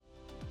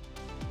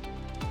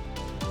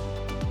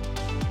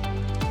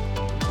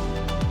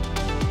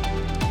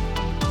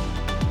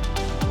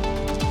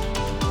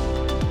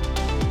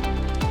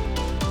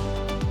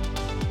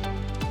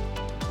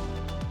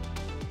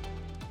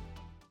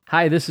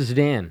Hi, this is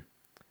Dan.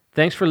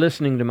 Thanks for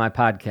listening to my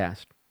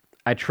podcast.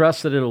 I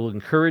trust that it'll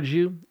encourage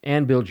you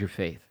and build your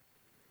faith.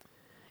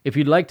 If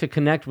you'd like to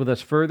connect with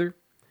us further,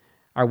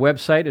 our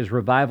website is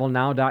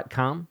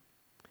revivalnow.com,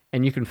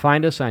 and you can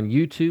find us on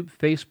YouTube,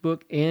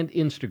 Facebook, and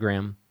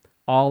Instagram,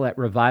 all at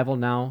Revival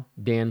Now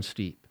Dan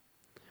Steepe.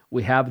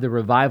 We have the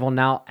Revival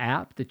Now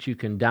app that you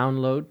can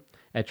download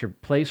at your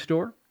Play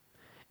Store,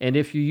 and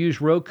if you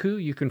use Roku,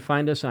 you can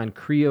find us on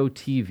Creo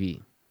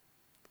TV.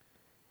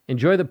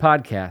 Enjoy the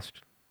podcast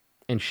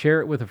and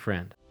share it with a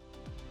friend.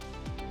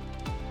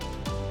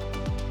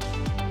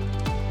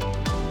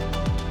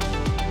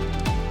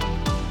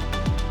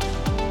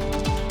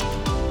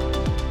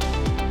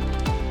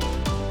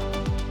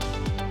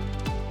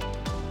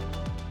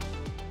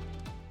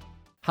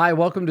 Hi,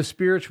 welcome to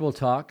Spiritual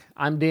Talk.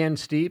 I'm Dan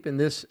Steepe, and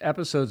this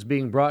episode is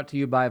being brought to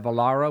you by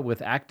Valara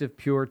with Active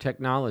Pure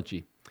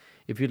Technology.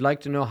 If you'd like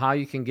to know how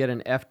you can get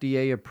an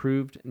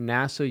FDA-approved,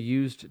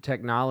 NASA-used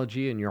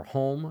technology in your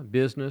home,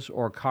 business,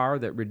 or car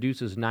that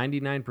reduces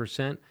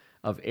 99%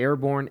 of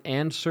airborne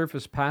and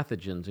surface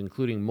pathogens,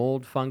 including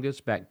mold,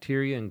 fungus,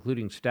 bacteria,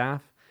 including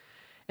staph,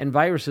 and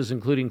viruses,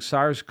 including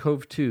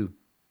SARS-CoV-2,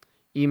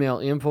 email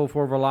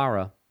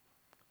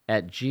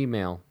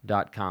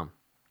info4valara@gmail.com.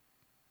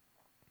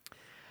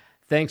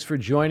 Thanks for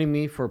joining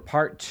me for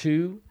part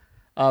 2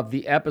 of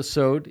the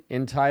episode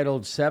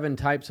entitled 7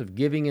 Types of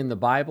Giving in the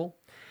Bible,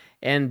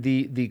 and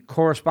the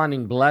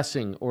corresponding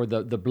blessing, or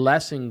the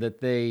blessing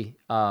that they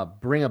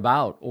bring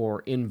about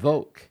or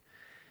invoke.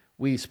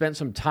 We spent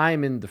some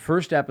time in the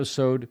first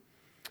episode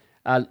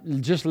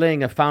just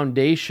laying a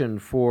foundation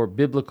for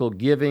biblical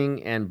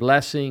giving and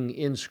blessing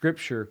in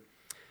Scripture.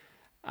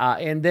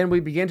 And then we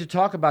began to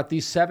talk about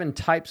these 7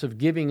 types of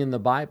giving in the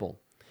Bible.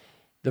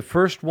 The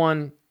first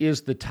one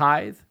is the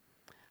tithe.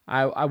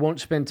 I won't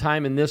spend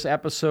time in this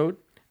episode,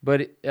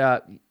 but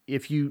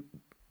if you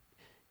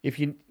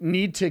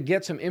need to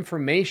get some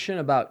information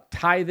about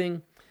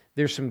tithing,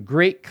 there's some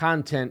great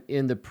content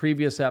in the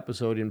previous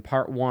episode, in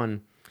part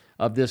 1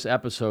 of this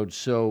episode.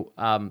 So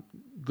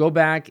go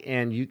back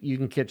and you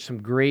can catch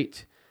some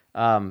great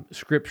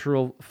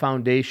scriptural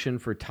foundation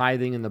for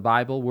tithing in the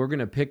Bible. We're going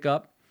to pick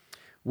up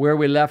where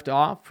we left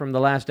off from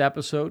the last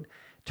episode,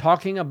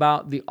 talking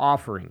about the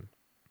offering.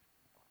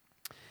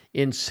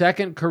 In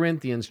 2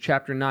 Corinthians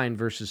chapter 9,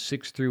 verses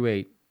 6 through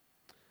 8,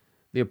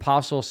 the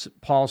Apostle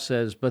Paul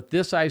says, "But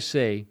this I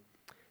say,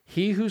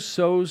 he who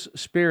sows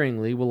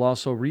sparingly will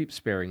also reap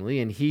sparingly,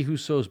 and he who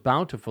sows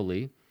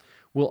bountifully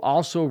will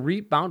also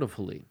reap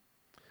bountifully.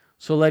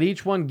 So let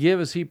each one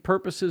give as he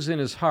purposes in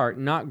his heart,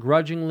 not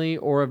grudgingly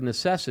or of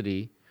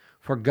necessity,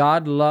 for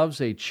God loves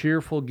a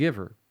cheerful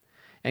giver.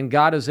 And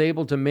God is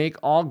able to make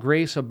all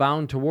grace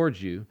abound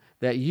towards you,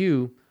 that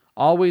you,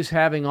 always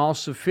having all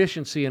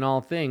sufficiency in all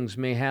things,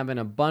 may have an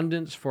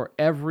abundance for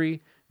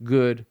every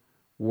good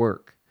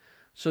work."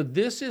 So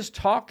this is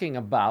talking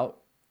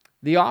about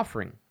the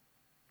offering.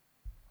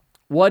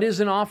 What is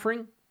an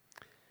offering?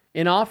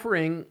 An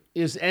offering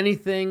is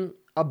anything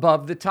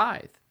above the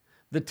tithe.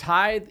 The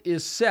tithe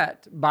is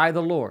set by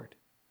the Lord,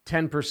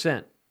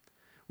 10%.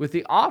 With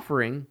the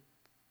offering,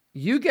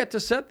 you get to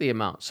set the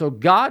amount. So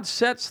God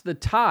sets the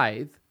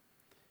tithe,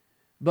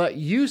 but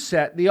you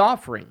set the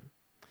offering.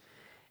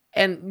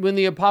 And when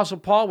the Apostle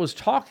Paul was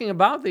talking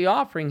about the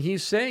offering,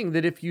 he's saying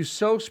that if you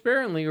sow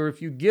sparingly, or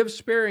if you give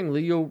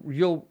sparingly,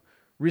 you'll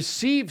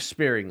receive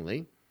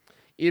sparingly.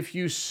 If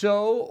you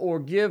sow or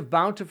give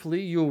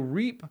bountifully, you'll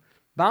reap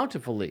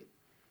bountifully.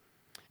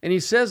 And he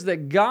says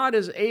that God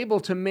is able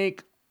to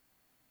make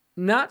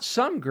not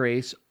some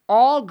grace,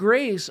 all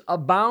grace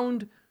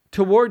abound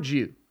towards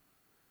you.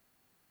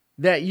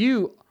 That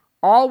you,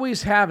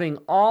 always having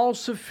all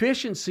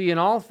sufficiency in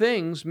all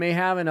things, may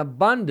have an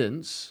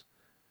abundance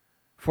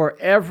for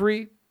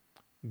every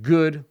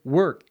good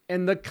work.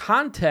 And the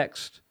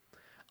context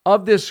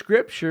of this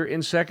scripture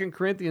in 2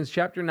 Corinthians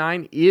chapter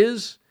 9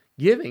 is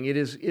giving. It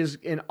is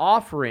an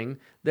offering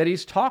that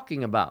he's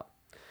talking about.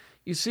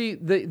 You see,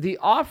 the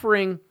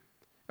offering,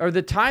 or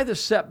the tithe,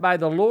 is set by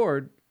the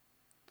Lord,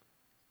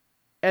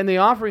 and the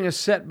offering is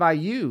set by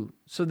you.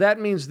 So that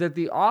means that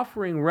the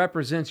offering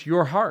represents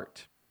your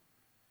heart.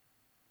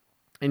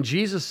 And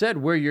Jesus said,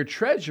 where your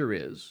treasure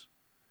is,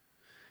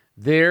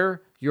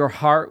 there your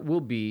heart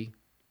will be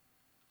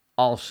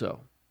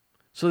also.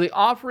 So the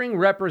offering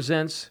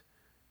represents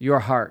your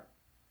heart.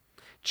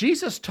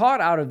 Jesus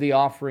taught out of the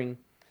offering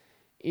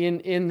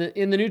in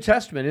the New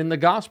Testament, in the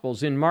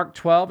Gospels, in Mark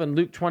 12 and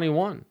Luke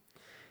 21.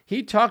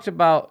 He taught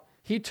about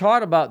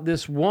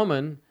this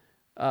woman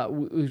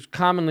who's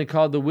commonly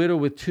called the widow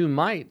with 2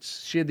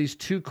 mites. She had these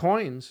 2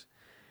 coins,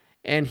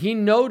 and he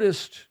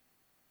noticed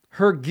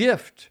her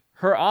gift,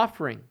 her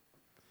offering.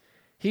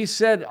 He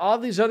said, all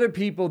these other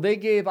people, they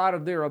gave out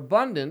of their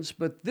abundance,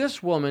 but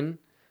this woman,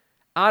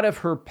 out of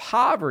her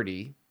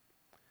poverty,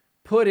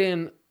 put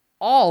in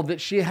all that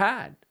she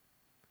had,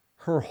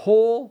 her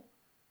whole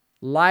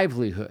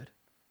livelihood.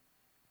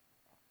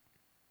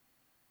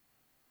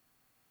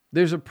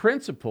 There's a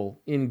principle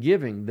in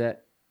giving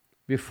that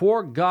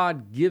before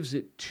God gives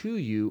it to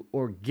you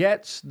or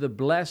gets the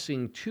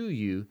blessing to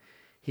you,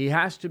 He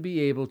has to be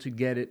able to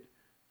get it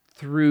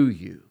through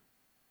you.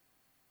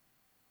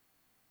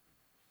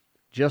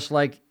 Just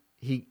like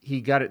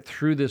he got it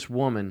through this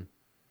woman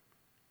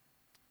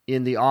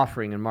in the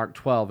offering in Mark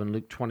 12 and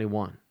Luke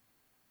 21.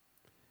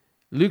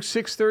 Luke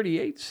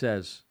 6:38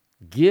 says,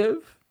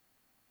 "Give,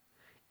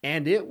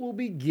 and it will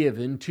be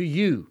given to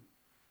you."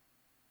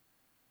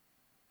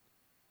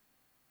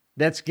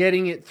 That's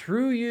getting it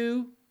through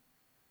you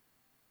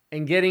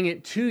and getting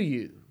it to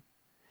you.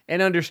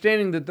 And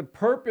understanding that the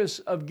purpose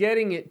of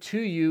getting it to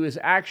you is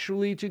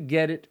actually to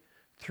get it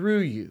through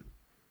you.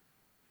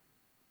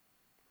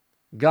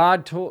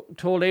 God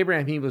told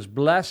Abraham he was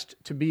blessed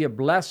to be a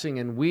blessing,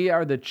 and we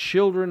are the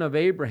children of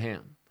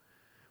Abraham.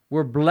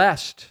 We're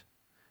blessed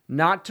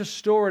not to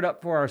store it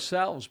up for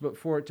ourselves, but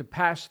for it to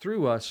pass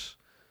through us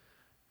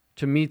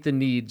to meet the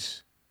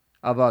needs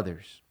of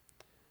others.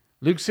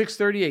 Luke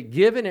 6:38,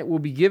 "Give, and it will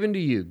be given to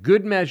you.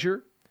 Good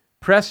measure,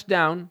 pressed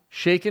down,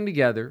 shaken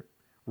together,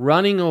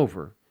 running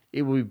over,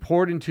 it will be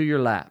poured into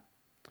your lap.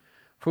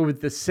 For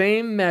with the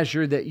same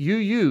measure that you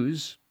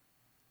use,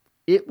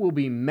 it will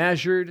be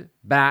measured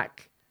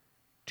back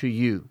to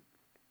you."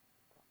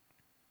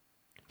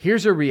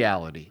 Here's a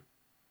reality.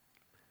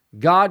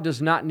 God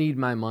does not need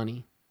my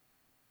money.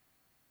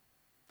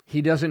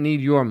 He doesn't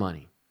need your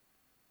money.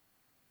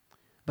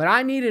 But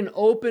I need an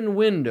open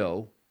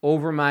window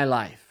over my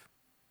life.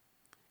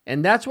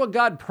 And that's what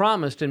God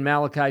promised in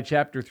Malachi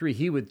chapter 3.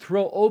 He would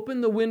throw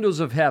open the windows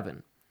of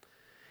heaven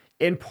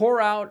and pour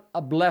out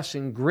a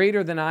blessing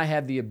greater than I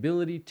have the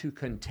ability to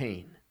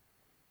contain.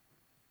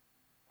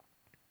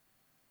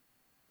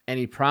 And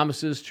he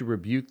promises to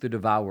rebuke the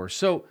devourer.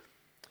 So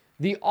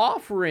the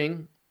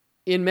offering,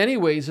 in many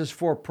ways, is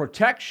for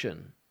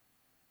protection.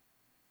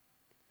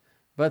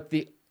 But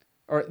the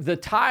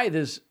tithe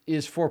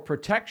is for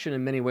protection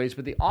in many ways,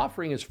 but the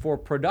offering is for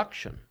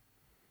production.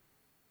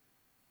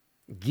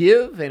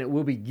 Give, and it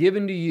will be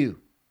given to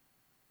you.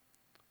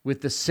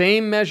 With the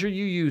same measure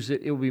you use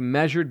it, it will be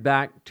measured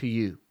back to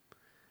you.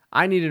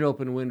 I need an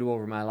open window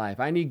over my life.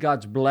 I need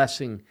God's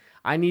blessing.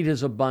 I need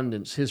His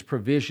abundance, His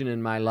provision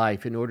in my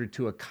life in order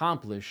to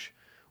accomplish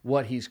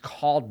what He's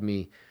called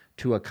me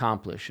to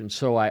accomplish. And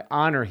so I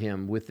honor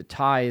Him with the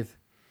tithe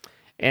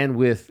and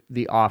with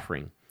the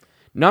offering.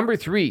 Number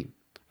 3,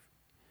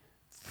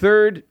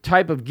 third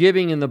type of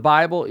giving in the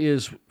Bible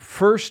is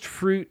first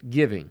fruit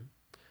giving.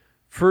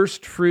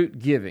 First fruit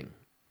giving.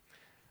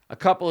 A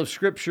couple of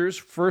scriptures.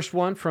 First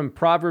one from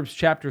Proverbs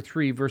chapter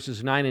 3,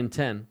 verses 9 and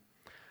 10.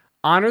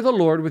 "Honor the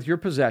Lord with your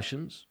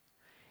possessions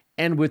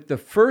and with the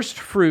first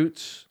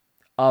fruits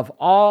of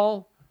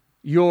all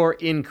your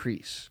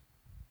increase.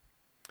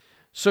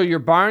 So your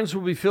barns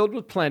will be filled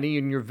with plenty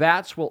and your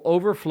vats will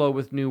overflow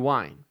with new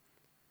wine."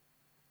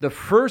 The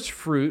first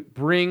fruit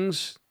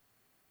brings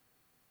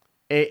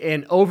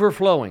an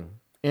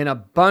overflowing, an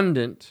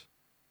abundant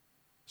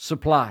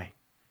supply.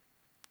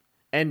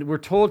 And we're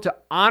told to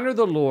honor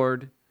the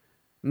Lord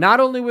not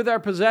only with our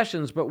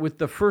possessions, but with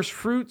the first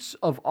fruits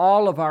of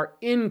all of our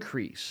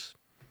increase.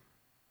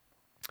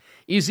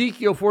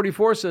 Ezekiel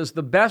 44 says,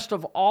 "The best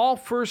of all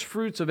first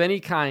fruits of any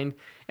kind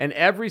and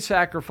every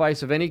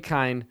sacrifice of any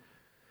kind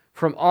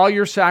from all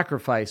your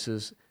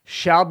sacrifices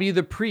shall be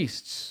the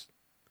priest's.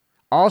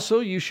 Also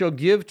you shall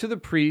give to the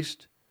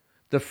priest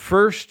the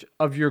first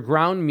of your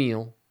ground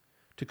meal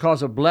to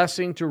cause a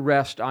blessing to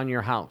rest on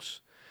your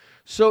house."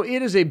 So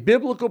it is a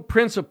biblical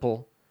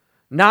principle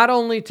not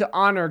only to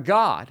honor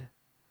God,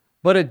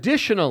 but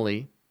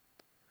additionally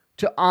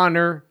to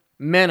honor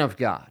men of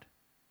God.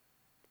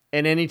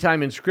 And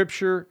anytime in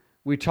Scripture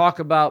we talk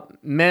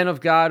about men of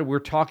God, we're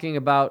talking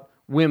about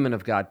women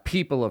of God,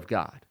 people of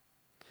God.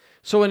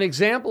 So an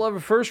example of a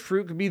first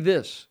fruit could be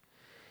this.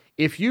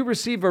 If you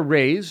receive a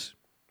raise,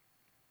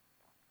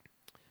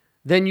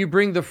 then you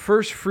bring the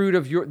first fruit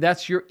of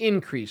that's your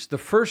increase. The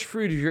first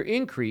fruit of your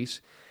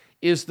increase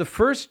is the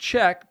first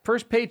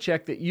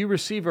paycheck that you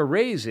receive a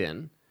raise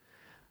in.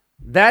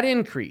 That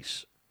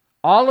increase,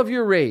 all of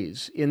your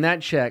raise in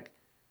that check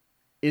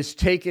is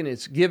taken,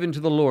 it's given to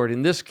the Lord.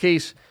 In this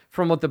case,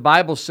 from what the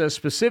Bible says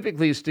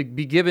specifically, is to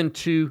be given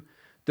to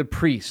the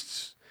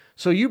priests.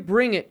 So you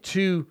bring it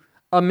to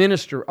a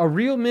minister, a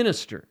real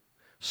minister,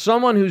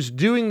 someone who's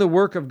doing the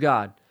work of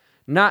God,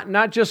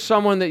 not just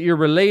someone that you're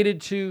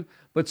related to,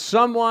 but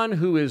someone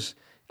who is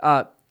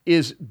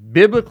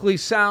biblically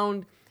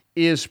sound,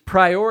 is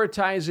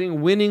prioritizing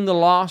winning the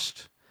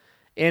lost,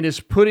 and is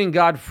putting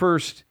God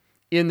first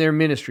in their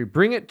ministry.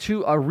 Bring it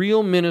to a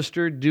real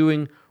minister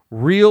doing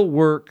real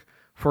work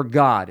for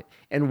God.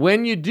 And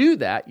when you do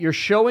that, you're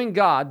showing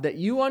God that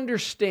you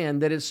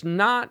understand that it's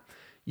not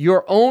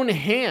your own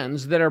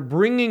hands that are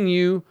bringing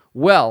you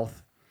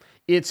wealth.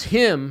 It's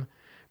Him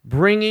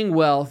bringing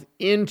wealth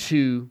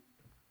into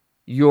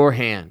your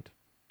hand.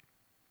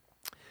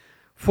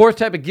 Fourth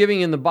type of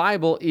giving in the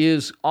Bible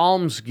is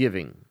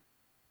almsgiving,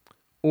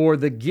 or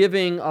the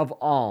giving of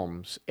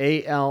alms,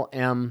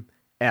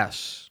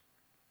 ALMS.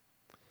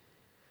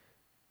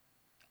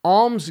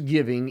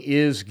 Almsgiving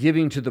is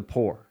giving to the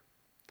poor.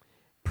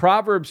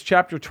 Proverbs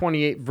chapter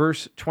 28,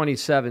 verse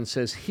 27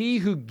 says, "He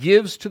who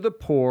gives to the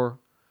poor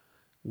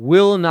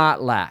will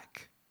not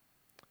lack.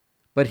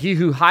 But he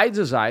who hides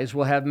his eyes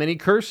will have many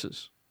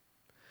curses.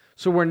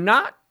 So we're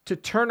not to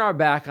turn our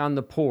back on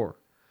the poor,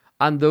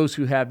 on those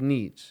who have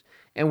needs.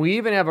 And we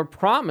even have a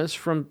promise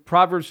from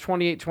Proverbs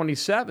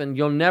 28:27,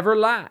 you'll never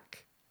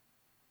lack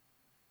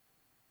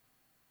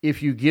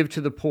if you give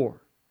to the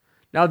poor.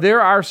 Now,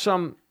 there are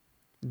some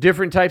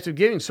different types of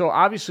giving. So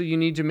obviously you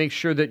need to make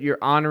sure that you're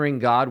honoring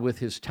God with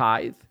his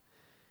tithe.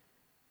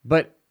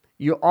 But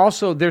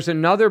there's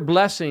another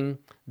blessing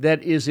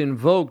that is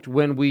invoked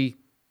when we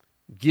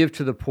give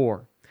to the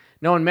poor.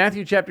 Now in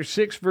Matthew chapter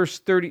 6, verse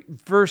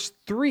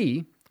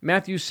 3,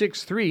 Matthew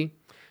 6:3,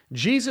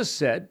 Jesus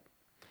said,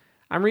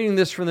 I'm reading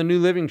this from the New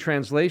Living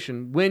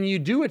Translation, when you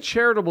do a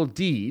charitable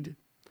deed,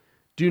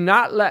 do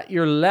not let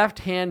your left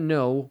hand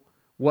know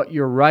what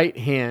your right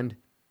hand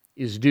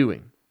is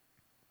doing.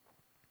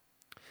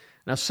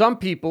 Now some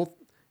people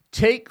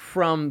take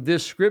from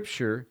this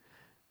scripture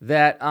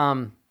that,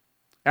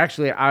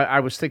 actually I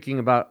was thinking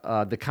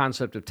about the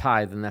concept of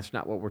tithe, and that's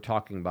not what we're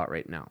talking about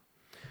right now.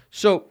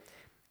 So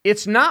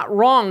it's not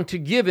wrong to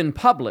give in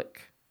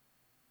public.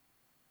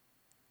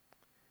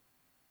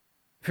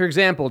 For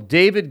example,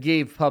 David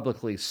gave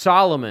publicly,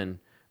 Solomon,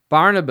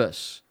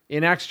 Barnabas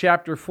in Acts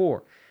chapter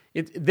 4.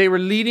 They were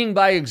leading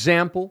by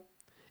example,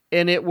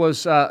 and it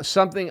was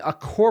a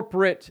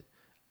corporate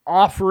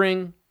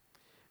offering,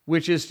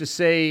 which is to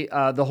say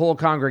the whole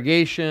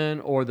congregation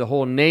or the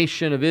whole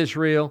nation of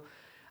Israel.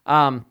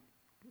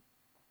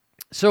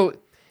 So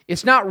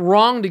it's not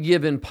wrong to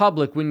give in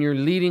public when you're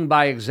leading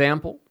by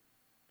example,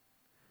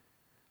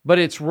 but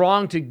it's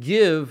wrong to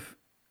give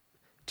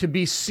to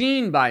be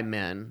seen by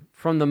men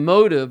from the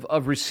motive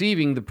of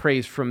receiving the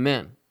praise from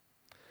men.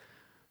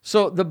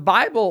 So the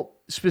Bible,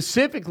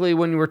 specifically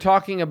when we're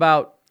talking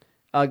about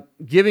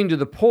giving to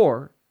the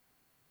poor,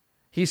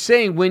 he's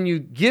saying when you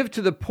give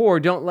to the poor,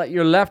 don't let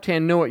your left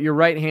hand know what your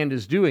right hand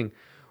is doing.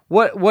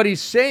 What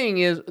he's saying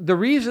is the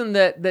reason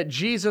that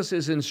Jesus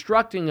is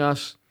instructing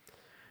us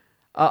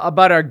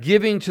about our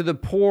giving to the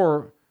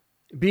poor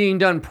being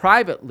done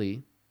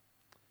privately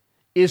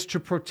is to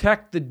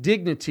protect the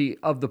dignity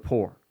of the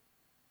poor,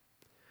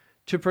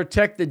 to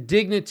protect the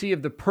dignity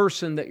of the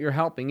person that you're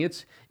helping.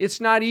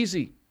 It's not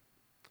easy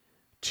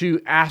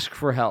to ask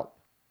for help.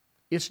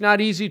 It's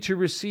not easy to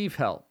receive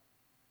help.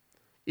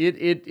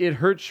 It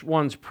hurts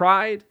one's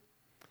pride,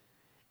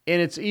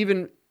 and it's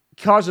even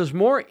causes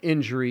more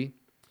injury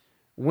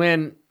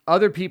when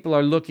other people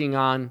are looking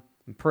on,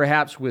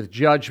 perhaps with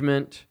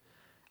judgment.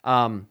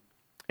 And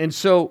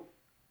so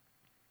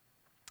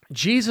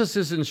Jesus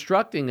is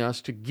instructing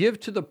us to give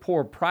to the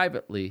poor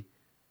privately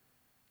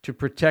to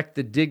protect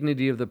the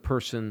dignity of the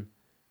person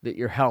that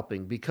you're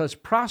helping, because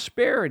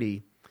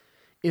prosperity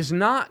is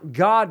not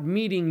God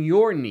meeting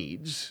your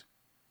needs.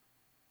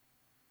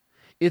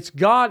 It's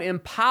God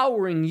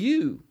empowering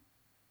you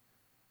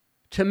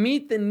to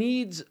meet the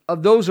needs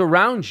of those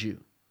around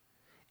you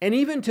and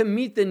even to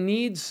meet the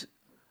needs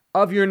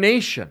of your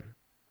nation.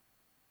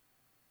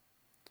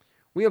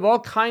 We have all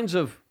kinds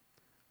of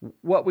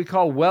what we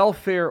call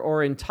welfare or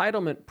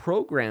entitlement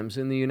programs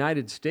in the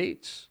United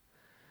States,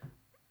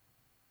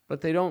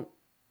 but they don't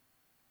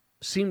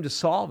seem to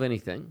solve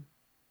anything.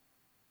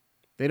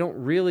 They don't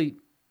really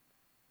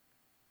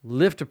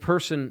lift a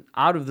person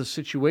out of the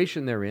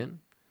situation they're in.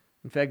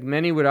 In fact,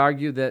 many would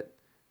argue that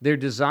they're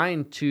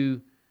designed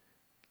to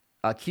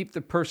keep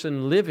the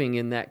person living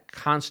in that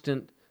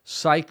constant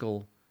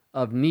cycle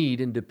of need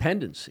and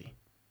dependency.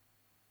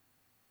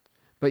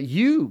 But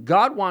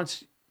God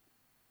wants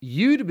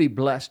you to be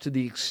blessed to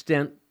the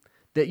extent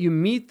that you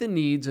meet the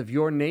needs of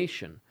your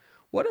nation.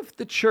 What if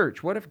the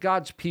church, what if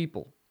God's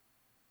people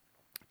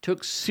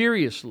took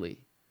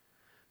seriously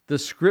the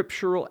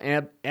scriptural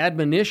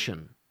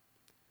admonition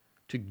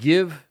to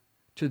give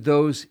to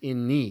those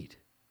in need?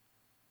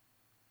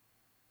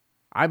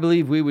 I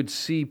believe we would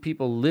see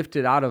people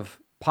lifted out of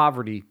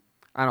poverty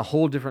on a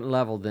whole different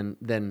level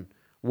than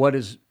what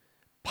is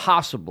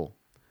possible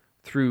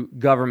through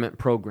government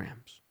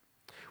programs.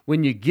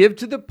 When you give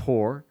to the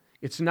poor,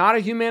 it's not a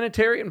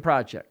humanitarian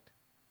project.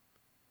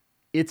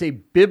 It's a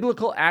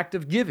biblical act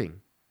of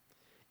giving.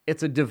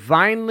 It's a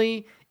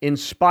divinely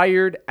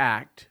inspired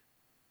act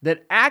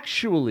that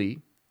actually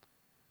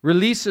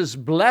releases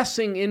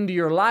blessing into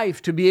your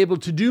life to be able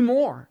to do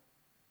more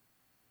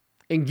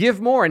and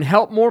give more and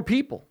help more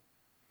people.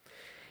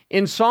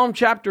 In Psalm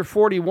chapter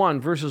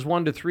 41, verses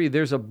 1 to 3,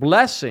 there's a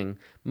blessing,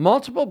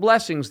 multiple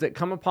blessings that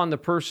come upon the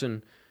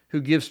person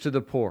who gives to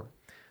the poor.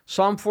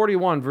 Psalm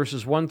 41,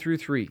 verses 1 through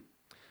 3.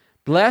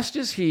 Blessed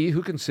is he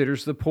who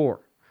considers the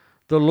poor.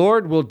 The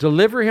Lord will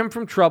deliver him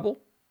from trouble.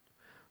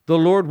 The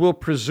Lord will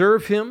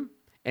preserve him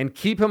and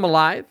keep him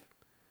alive,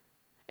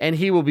 and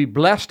he will be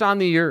blessed on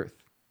the earth.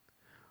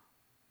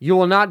 You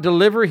will not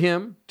deliver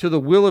him to the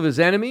will of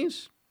his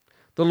enemies.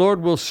 The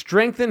Lord will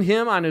strengthen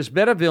him on his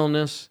bed of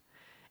illness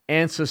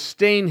and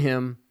sustain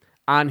him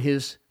on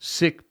his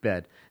sick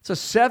bed. It's a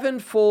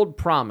sevenfold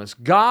promise.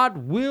 God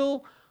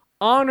will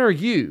honor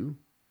you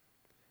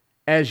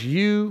as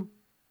you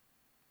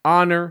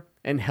honor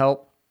and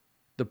help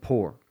the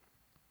poor.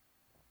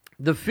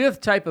 The fifth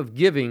type of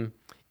giving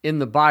in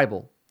the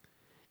Bible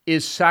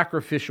is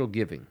sacrificial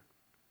giving.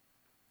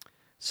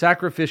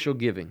 Sacrificial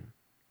giving.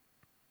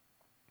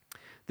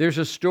 There's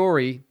a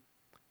story,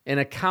 an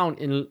account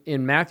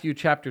in Matthew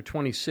chapter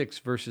 26,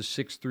 verses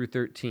 6 through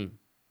 13.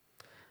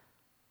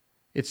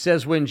 It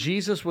says, when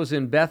Jesus was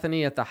in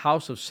Bethany at the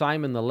house of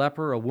Simon the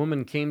leper, a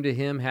woman came to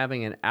him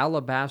having an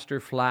alabaster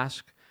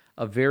flask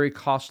of very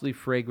costly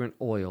fragrant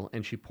oil,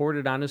 and she poured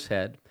it on his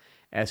head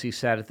as he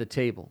sat at the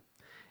table.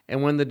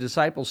 And when the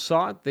disciples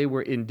saw it, they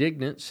were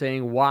indignant,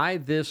 saying, why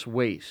this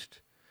waste?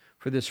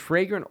 For this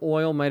fragrant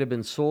oil might have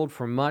been sold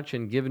for much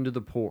and given to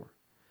the poor.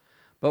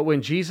 But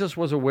when Jesus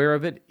was aware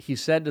of it, he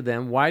said to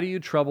them, why do you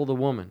trouble the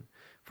woman?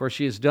 For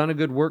she has done a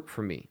good work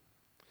for me.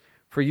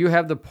 For you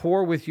have the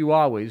poor with you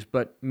always,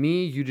 but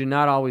me you do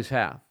not always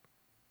have.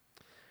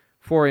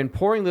 For in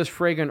pouring this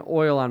fragrant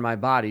oil on my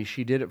body,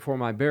 she did it for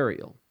my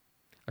burial.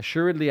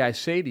 Assuredly I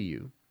say to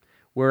you,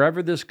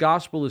 wherever this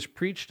gospel is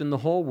preached in the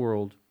whole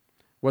world,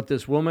 what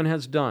this woman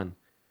has done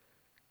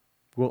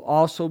will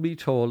also be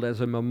told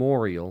as a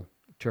memorial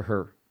to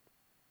her.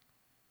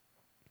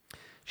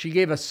 She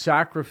gave a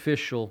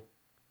sacrificial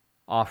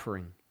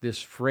offering,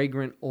 this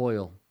fragrant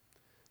oil,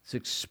 this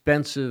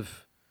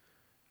expensive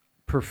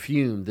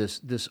perfume,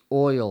 this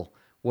oil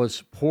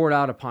was poured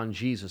out upon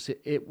Jesus.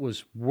 It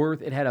was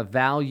worth, it had a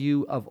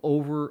value of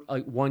over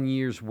 1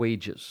 year's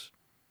wages.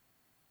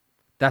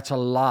 That's a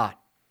lot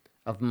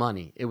of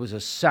money. It was a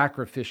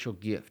sacrificial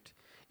gift.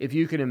 If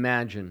you can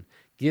imagine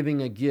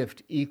giving a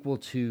gift equal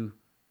to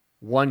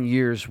 1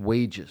 year's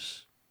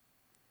wages,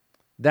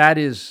 that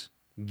is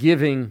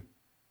giving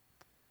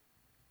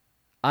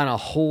on a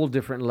whole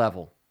different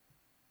level.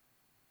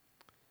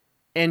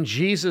 And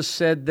Jesus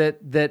said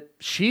that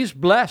she's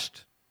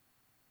blessed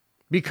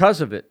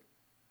because of it.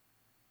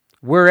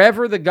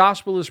 Wherever the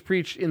gospel is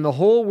preached in the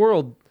whole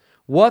world,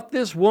 what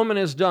this woman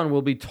has done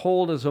will be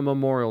told as a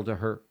memorial to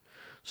her.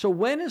 So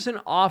when is an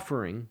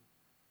offering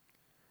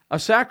a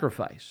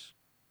sacrifice?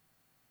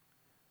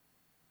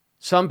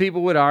 Some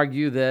people would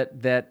argue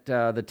that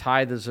the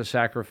tithe is a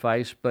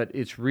sacrifice, but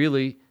it's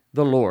really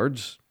the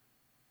Lord's,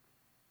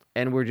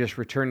 and we're just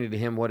returning to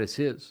Him what is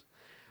His.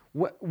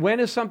 When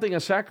is something a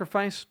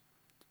sacrifice?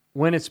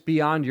 When it's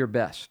beyond your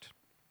best.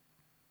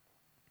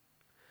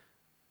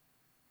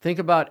 Think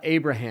about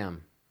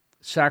Abraham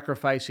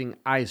sacrificing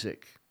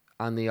Isaac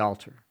on the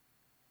altar.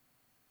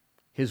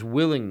 His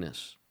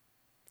willingness.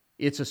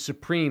 It's a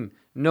supreme,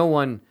 no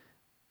one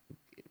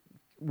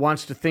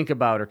wants to think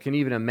about or can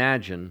even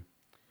imagine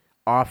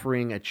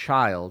offering a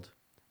child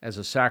as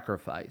a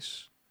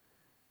sacrifice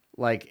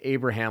like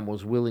Abraham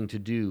was willing to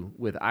do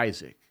with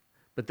Isaac.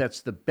 But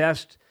that's the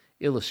best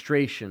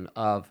illustration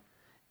of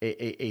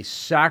a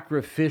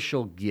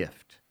sacrificial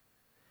gift.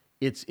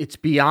 It's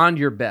beyond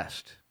your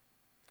best.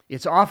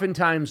 It's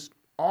oftentimes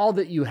all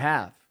that you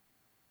have.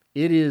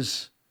 It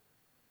is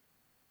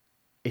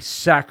a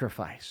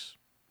sacrifice.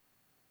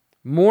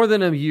 More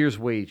than a year's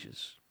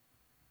wages.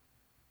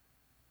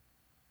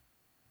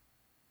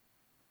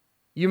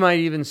 You might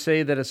even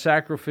say that a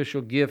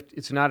sacrificial gift,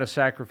 it's not a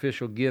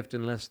sacrificial gift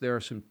unless there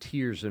are some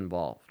tears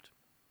involved.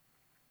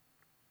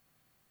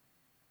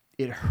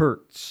 It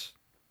hurts.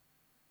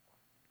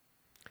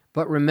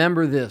 But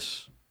remember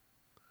this.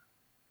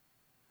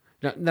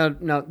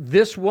 Now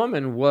this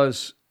woman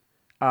was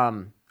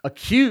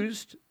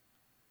accused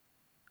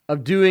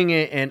of doing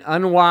an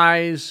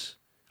unwise,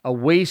 a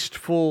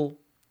wasteful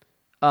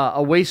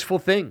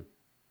thing.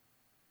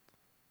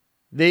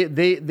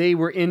 They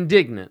were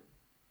indignant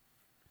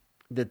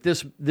that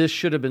this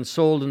should have been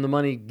sold and the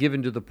money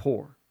given to the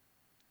poor.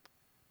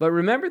 But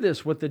remember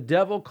this, what the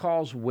devil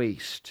calls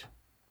waste,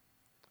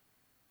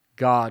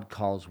 God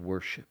calls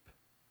worship.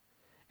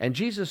 And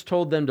Jesus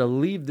told them to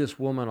leave this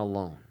woman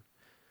alone.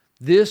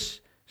 This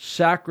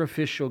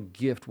sacrificial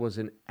gift was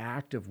an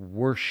act of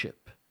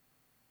worship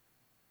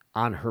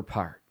on her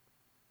part.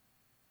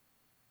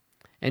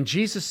 And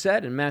Jesus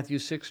said in Matthew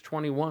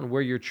 6:21,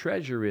 where your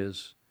treasure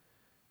is,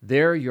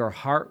 there your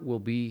heart will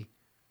be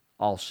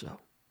also.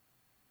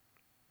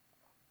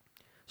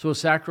 So a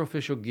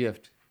sacrificial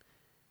gift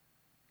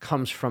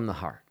comes from the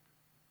heart.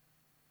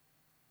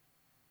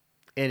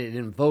 And it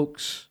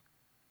invokes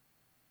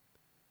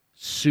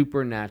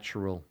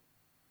supernatural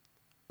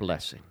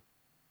blessing.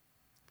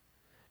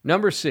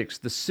 Number 6,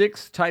 the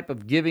sixth type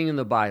of giving in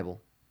the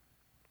Bible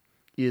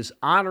is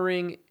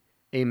honoring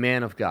a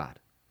man of God.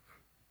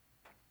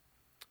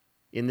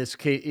 In this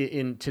case,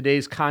 in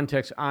today's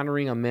context,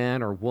 honoring a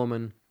man or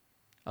woman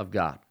of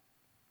God.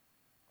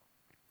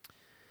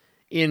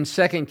 In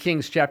 2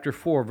 Kings chapter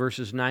 4,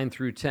 verses 9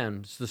 through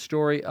 10, it's the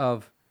story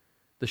of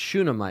the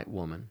Shunammite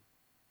woman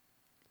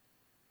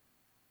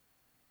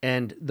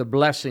and the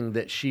blessing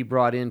that she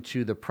brought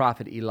into the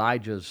prophet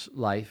Elijah's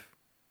life.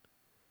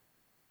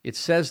 It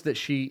says that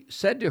she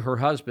said to her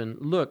husband,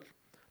 Look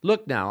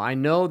now, I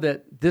know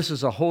that this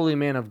is a holy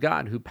man of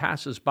God who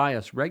passes by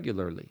us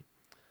regularly.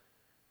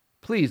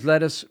 Please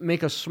let us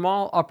make a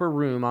small upper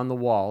room on the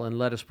wall and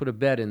let us put a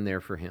bed in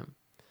there for him,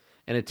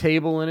 and a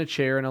table and a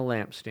chair and a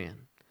lampstand.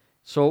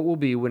 So it will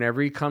be whenever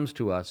he comes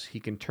to us, he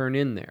can turn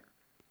in there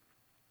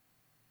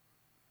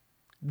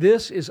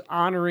This is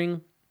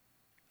honoring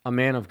a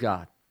man of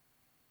God.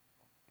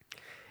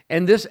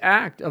 And this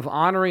act of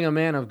honoring a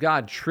man of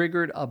God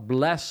triggered a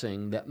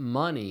blessing that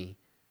money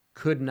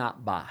could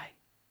not buy.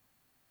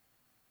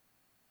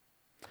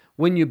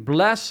 When you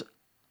bless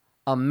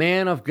a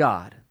man of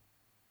God,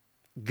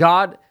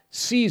 God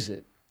sees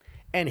it,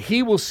 and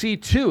He will see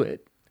to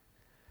it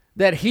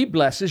that He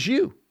blesses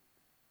you.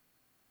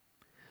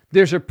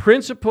 There's a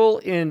principle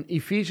in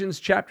Ephesians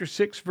chapter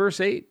 6, verse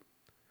 8,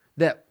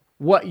 that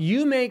what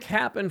you make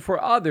happen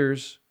for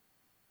others,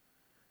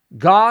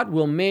 God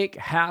will make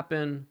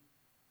happen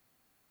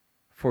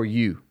for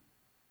you.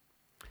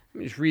 Let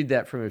me just read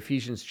that from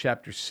Ephesians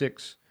chapter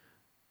 6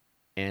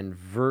 and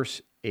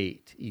verse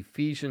 8.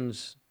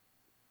 Ephesians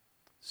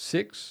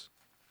 6,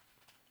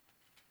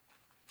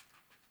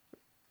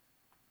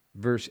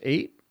 verse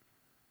 8.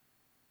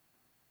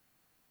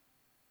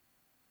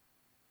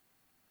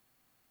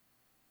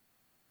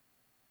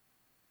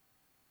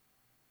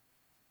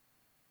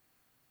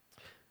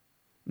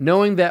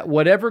 Knowing that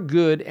whatever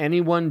good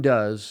anyone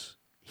does,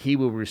 he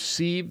will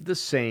receive the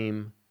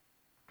same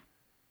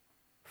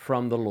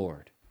from the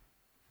Lord.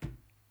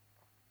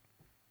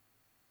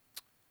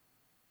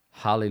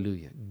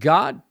 Hallelujah.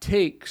 God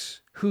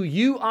takes who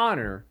you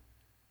honor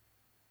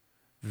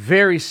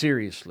very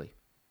seriously.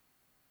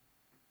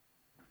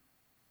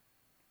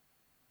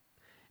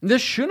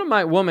 This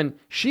Shunammite woman,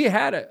 she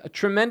had a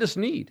tremendous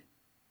need.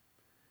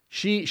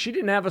 She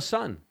didn't have a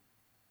son,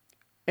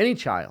 any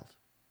child.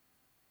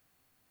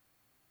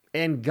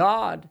 And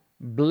God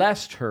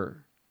blessed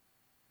her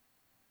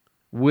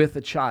with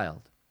a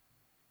child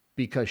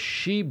because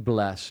she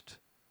blessed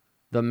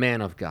the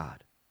man of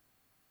God.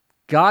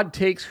 God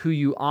takes who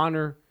you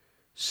honor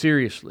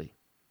seriously.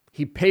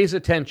 He pays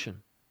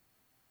attention.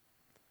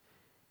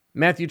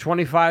 Matthew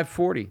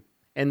 25:40.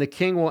 And the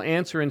king will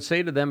answer and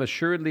say to them,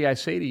 assuredly I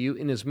say to you,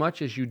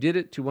 inasmuch as you did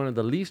it to one of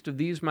the least of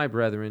these my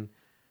brethren,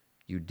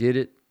 you did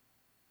it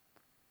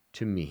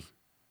to me.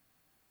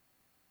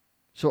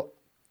 So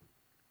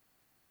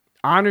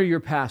honor your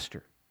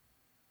pastor,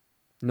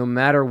 no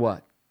matter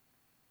what.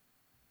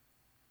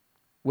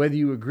 Whether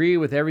you agree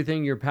with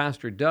everything your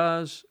pastor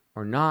does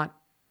or not,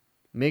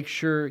 make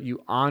sure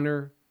you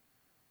honor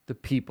the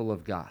people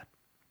of God.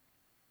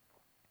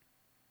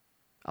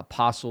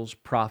 Apostles,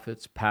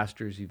 prophets,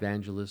 pastors,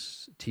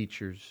 evangelists,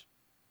 teachers.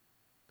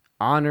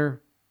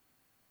 Honor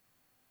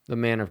the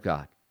man of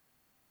God.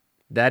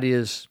 That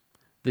is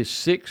the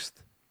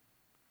sixth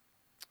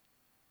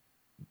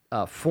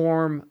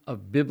form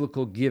of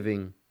biblical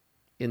giving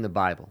in the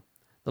Bible.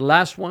 The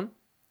last one,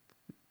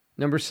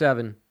 number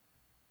 7,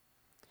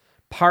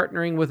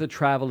 partnering with a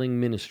traveling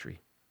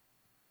ministry.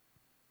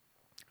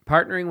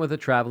 Partnering with a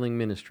traveling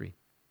ministry.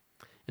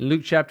 In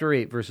Luke chapter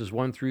 8, verses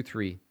 1 through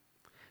 3,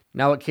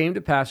 now it came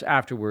to pass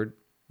afterward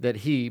that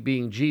he,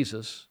 being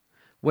Jesus,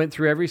 went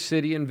through every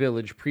city and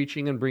village,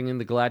 preaching and bringing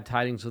the glad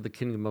tidings of the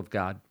kingdom of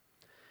God.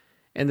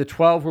 And the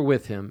 12 were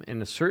with him,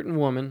 and certain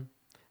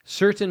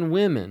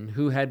women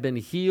who had been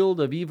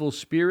healed of evil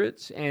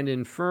spirits and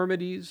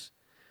infirmities,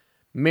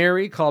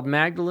 Mary, called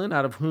Magdalene,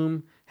 out of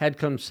whom had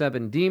come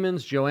 7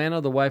 demons,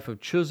 Joanna, the wife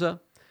of Chuza,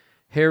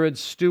 Herod's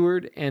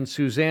steward, and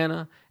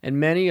Susanna, and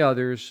many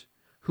others,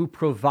 who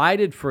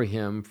provided for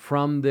him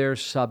from their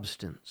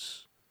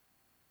substance.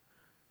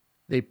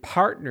 They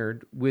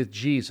partnered with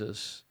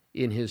Jesus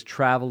in his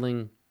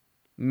traveling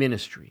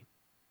ministry.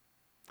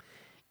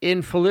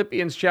 In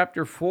Philippians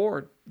chapter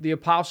 4, the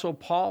Apostle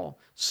Paul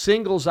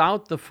singles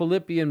out the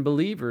Philippian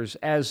believers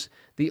as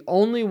the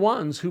only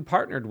ones who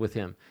partnered with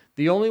him,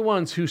 the only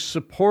ones who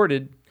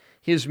supported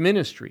his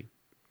ministry.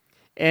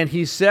 And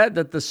he said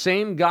that the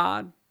same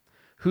God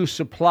who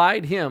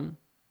supplied him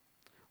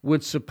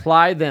would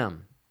supply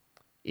them.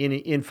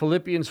 In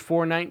Philippians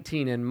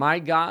 4:19, and my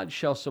God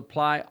shall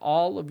supply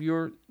all of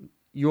your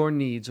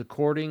needs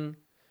according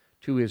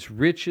to his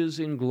riches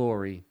in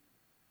glory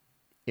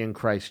in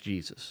Christ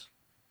Jesus.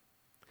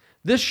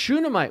 This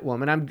Shunammite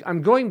woman,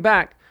 I'm going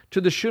back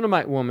to the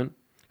Shunammite woman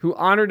who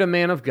honored a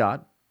man of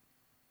God.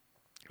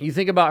 You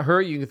think about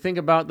her, you can think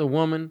about the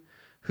woman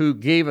who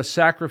gave a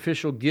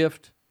sacrificial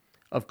gift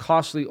of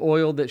costly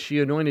oil that she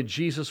anointed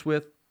Jesus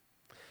with.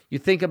 You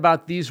think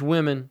about these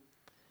women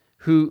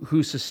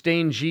who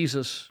sustained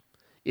Jesus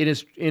in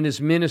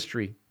his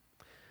ministry.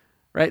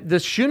 Right? The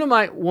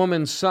Shunammite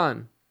woman's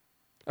son,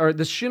 or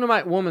the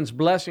Shunammite woman's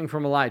blessing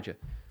from Elijah.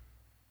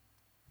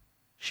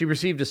 She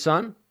received a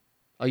son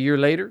a year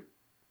later.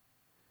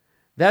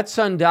 That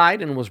son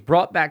died and was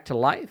brought back to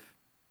life.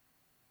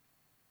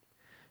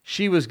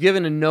 She was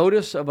given a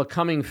notice of a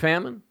coming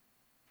famine.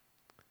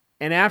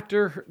 And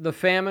after the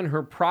famine,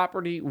 her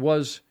property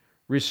was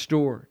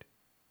restored.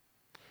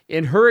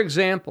 In her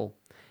example,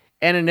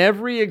 and in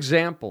every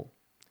example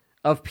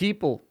of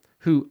people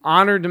who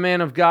honored the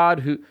man of God,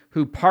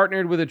 who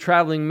partnered with a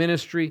traveling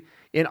ministry,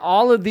 in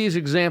all of these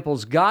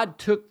examples, God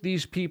took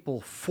these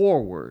people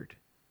forward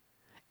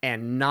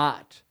and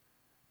not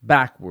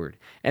backward.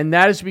 And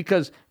that is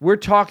because we're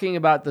talking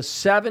about the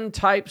 7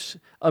 types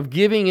of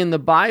giving in the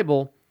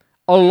Bible,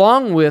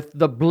 along with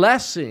the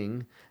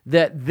blessing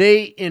that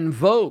they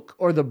invoke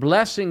or the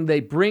blessing they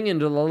bring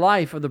into the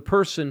life of the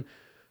person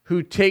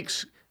who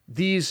takes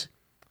these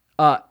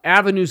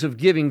avenues of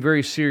giving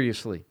very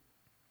seriously.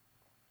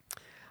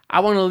 I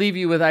want to leave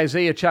you with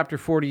Isaiah chapter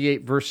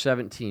 48, verse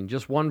 17.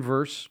 Just one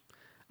verse.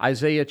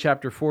 Isaiah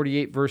chapter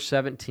 48, verse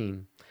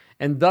 17.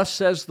 And thus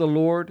says the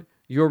Lord,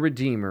 your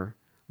Redeemer,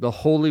 the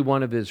Holy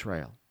One of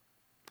Israel.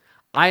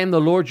 I am the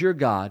Lord your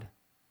God,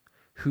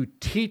 who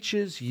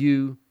teaches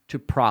you to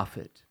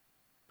profit,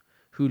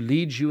 who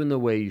leads you in the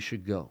way you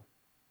should go.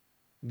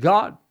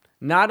 God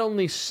not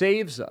only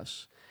saves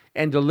us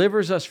and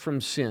delivers us from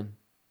sin,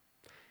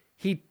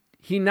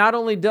 He not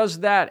only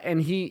does that,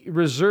 and He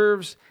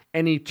reserves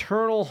an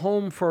eternal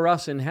home for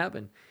us in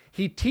heaven.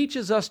 He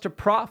teaches us to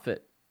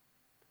profit,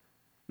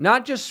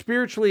 not just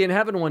spiritually in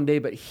heaven one day,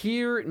 but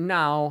here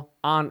now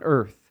on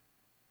earth.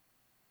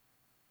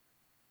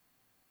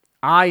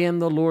 I am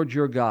the Lord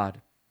your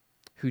God,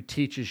 who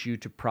teaches you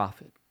to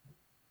profit.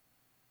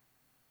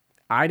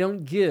 I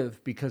don't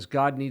give because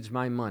God needs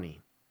my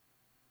money.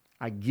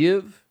 I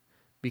give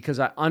because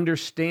I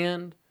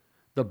understand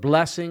the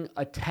blessing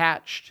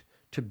attached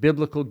to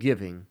biblical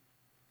giving,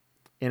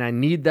 and I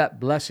need that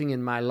blessing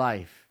in my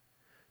life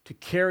to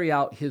carry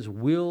out His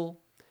will,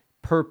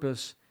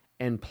 purpose,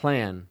 and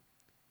plan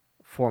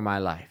for my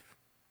life.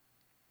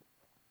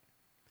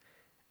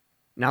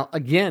 Now,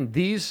 again,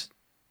 these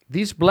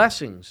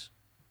blessings,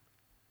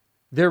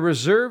 they're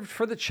reserved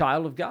for the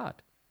child of God.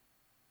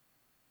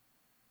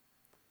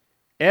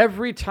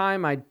 Every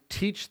time I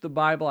teach the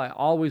Bible, I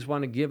always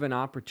want to give an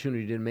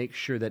opportunity to make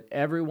sure that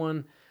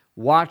everyone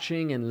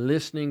watching and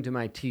listening to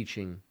my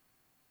teaching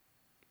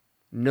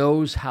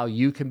knows how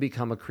you can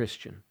become a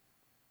Christian.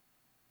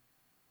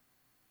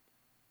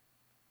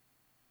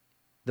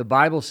 The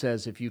Bible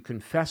says if you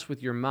confess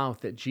with your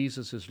mouth that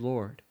Jesus is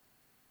Lord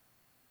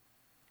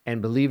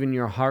and believe in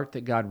your heart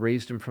that God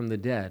raised Him from the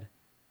dead,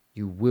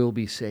 you will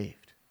be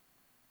saved.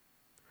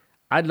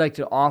 I'd like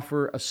to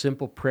offer a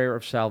simple prayer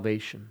of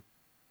salvation,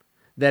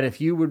 that if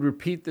you would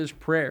repeat this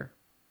prayer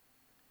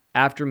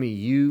after me,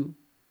 you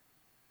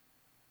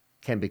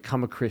can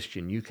become a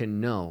Christian. You can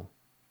know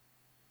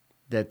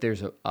that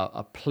there's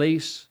a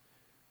place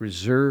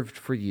reserved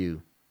for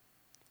you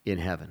in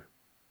heaven.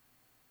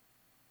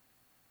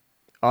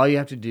 All you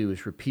have to do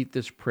is repeat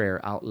this prayer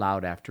out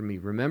loud after me.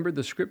 Remember,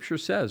 the Scripture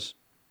says,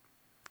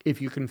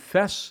 if you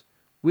confess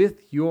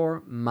with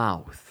your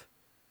mouth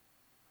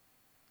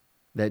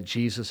that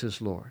Jesus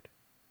is Lord,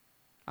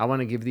 I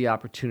want to give you the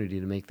opportunity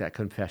to make that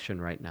confession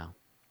right now.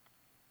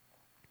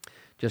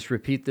 Just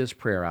repeat this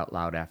prayer out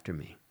loud after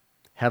me.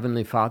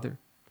 Heavenly Father,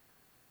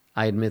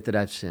 I admit that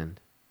I've sinned.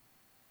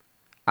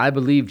 I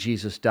believe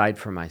Jesus died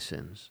for my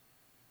sins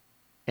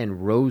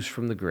and rose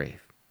from the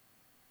grave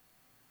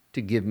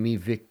to give me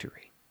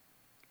victory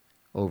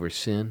over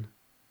sin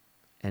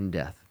and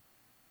death.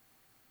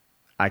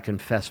 I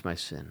confess my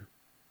sin.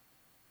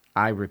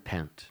 I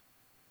repent.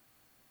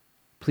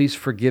 Please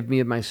forgive me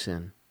of my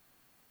sin.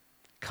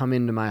 Come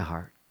into my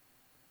heart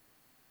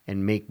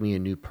and make me a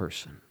new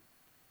person.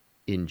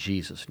 In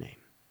Jesus' name,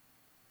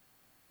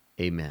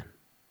 amen.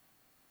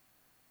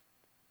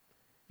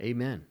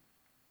 Amen.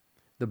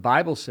 The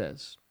Bible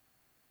says,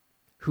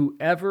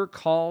 whoever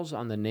calls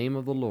on the name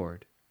of the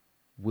Lord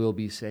will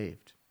be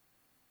saved.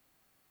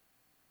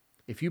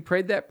 If you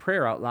prayed that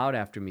prayer out loud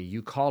after me,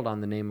 you called on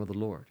the name of the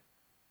Lord.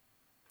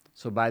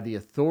 So by the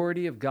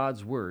authority of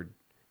God's word,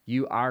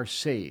 you are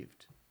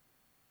saved,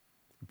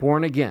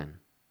 born again,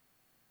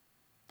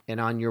 and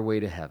on your way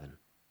to heaven.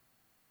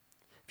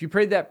 If you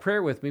prayed that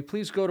prayer with me,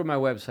 please go to my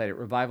website at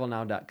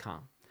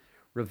revivalnow.com.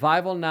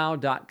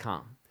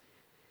 Revivalnow.com.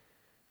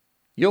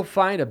 You'll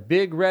find a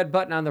big red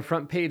button on the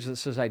front page that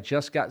says, I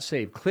just got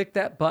saved. Click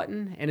that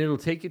button, and it'll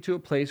take you to a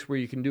place where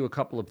you can do a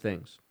couple of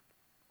things.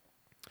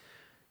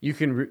 You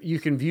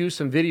can view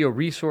some video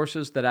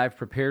resources that I've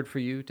prepared for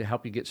you to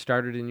help you get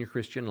started in your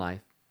Christian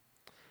life.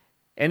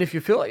 And if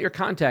you fill out your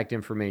contact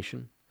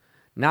information,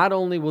 not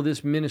only will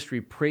this ministry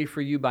pray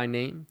for you by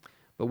name,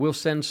 but we'll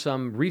send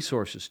some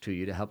resources to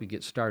you to help you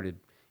get started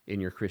in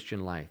your Christian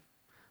life.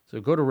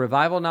 So go to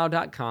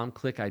revivalnow.com,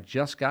 click I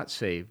Just Got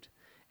Saved,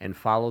 and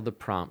follow the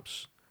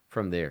prompts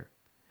from there.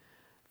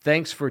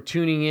 Thanks for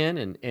tuning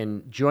in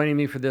and joining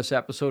me for this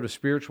episode of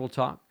Spiritual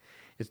Talk.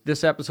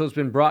 This episode's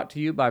been brought to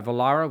you by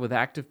Velara with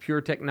Active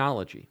Pure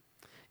Technology.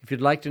 If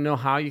you'd like to know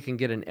how you can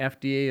get an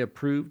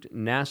FDA-approved,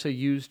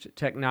 NASA-used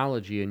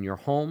technology in your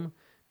home,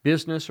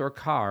 business, or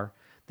car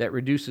that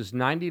reduces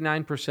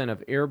 99%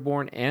 of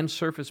airborne and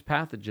surface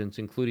pathogens,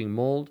 including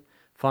mold,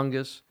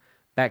 fungus,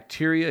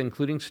 bacteria,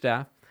 including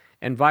staph,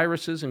 and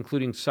viruses,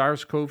 including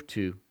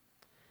SARS-CoV-2,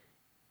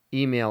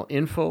 email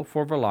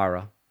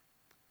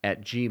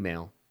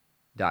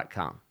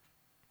info4velara@gmail.com.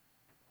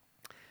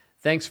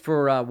 Thanks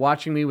for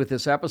watching me with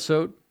this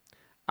episode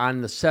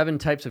on the 7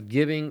 types of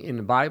giving in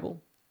the Bible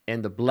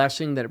and the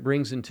blessing that it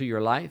brings into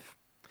your life.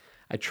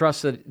 I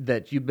trust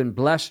that you've been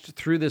blessed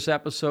through this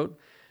episode.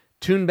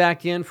 Tune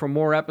back in for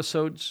more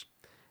episodes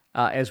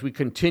as we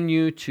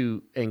continue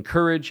to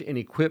encourage and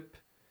equip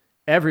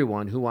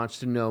everyone who wants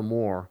to know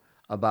more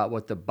about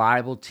what the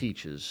Bible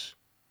teaches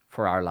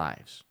for our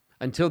lives.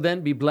 Until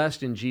then, be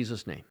blessed in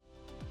Jesus' name.